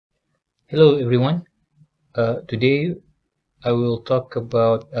Hello everyone. Today I will talk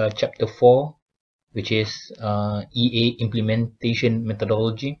about chapter 4, which is EA implementation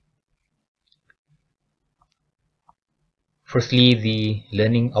methodology. Firstly, the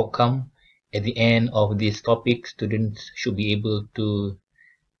learning outcome. At the end of this topic, students should be able to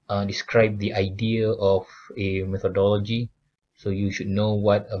describe the idea of a methodology. So you should know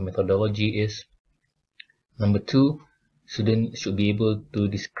what a methodology is. Number 2, students should be able to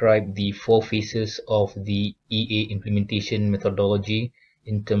describe the 4 phases of the EA implementation methodology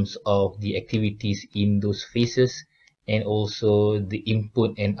in terms of the activities in those phases and also the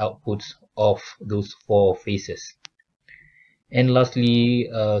input and outputs of those 4 phases. And lastly,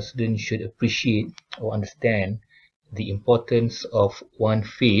 students should appreciate or understand the importance of one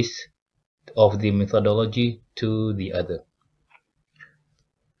phase of the methodology to the other.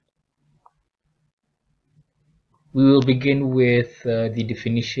 We will begin with the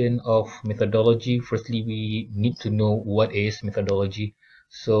definition of methodology. Firstly, we need to know what is methodology.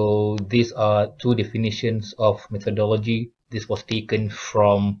 So these are 2 definitions of methodology. This was taken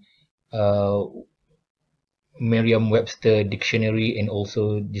from uh, Merriam-Webster dictionary and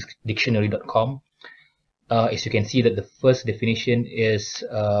also dictionary.com. As you can see that the first definition is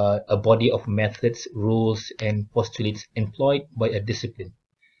a body of methods, rules, and postulates employed by a discipline.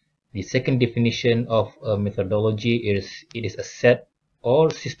 The second definition of a methodology is it is a set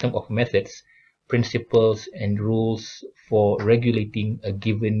or system of methods, principles, and rules for regulating a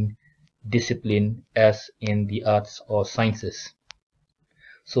given discipline as in the arts or sciences.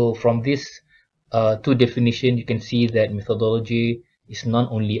 So from this 2 definitions, you can see that methodology is not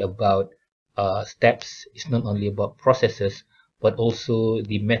only about steps, it's not only about processes, but also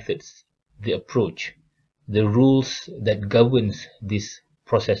the methods, the approach, the rules that governs these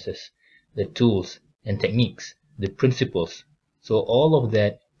processes, the tools and techniques, the principles. So all of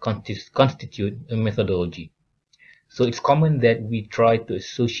that constitute a methodology. So it's common that we try to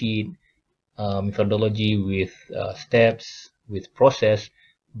associate methodology with steps, with process,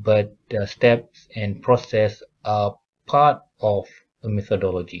 but steps and process are part of a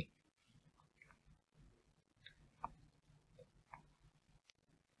methodology.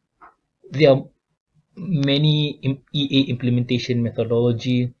 There are many EA implementation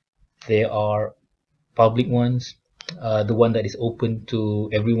methodology. There are public ones, the one that is open to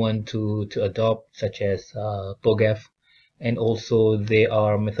everyone to adopt, such as TOGAF, and also there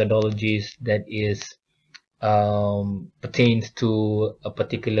are methodologies that is pertains to a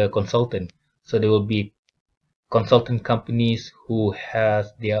particular consultant. So there will be consultant companies who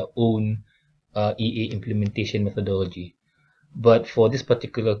has their own EA implementation methodology. But for this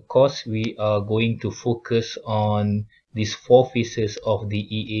particular course, we are going to focus on these 4 phases of the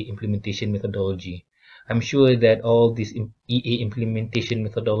EA implementation methodology. I'm sure that all these EA implementation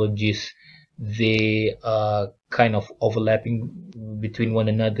methodologies, they are kind of overlapping between one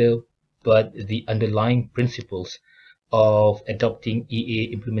another, but the underlying principles of adopting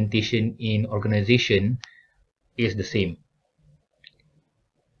EA implementation in organization is the same.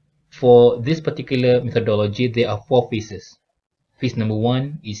 For this particular methodology, there are 4 phases. Phase number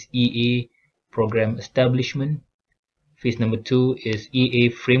 1 is EA program establishment. Phase number 2 is EA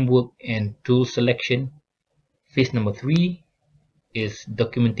framework and tool selection. Phase number 3 is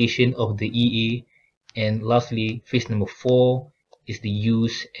documentation of the EA. And lastly, phase number 4 is the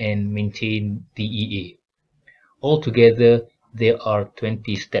use and maintain the EA. Altogether, there are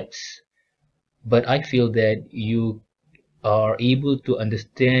 20 steps. But I feel that you are able to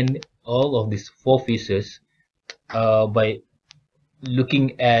understand all of these 4 phases by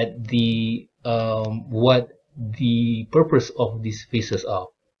looking at the what the purpose of these phases are.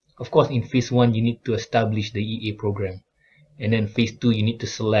 Of course, in phase 1, you need to establish the EA program, and then phase 2, you need to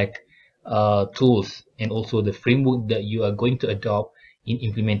select tools and also the framework that you are going to adopt in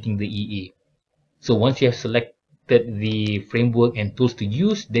implementing the EA. So once you have selected the framework and tools to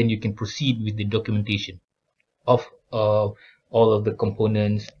use, then you can proceed with the documentation of all of the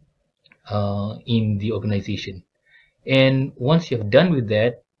components in the organization. And once you have done with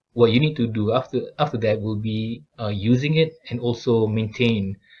that, what you need to do after that will be using it and also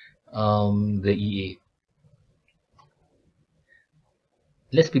maintain the EA.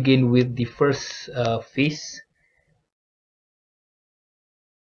 Let's begin with the first phase,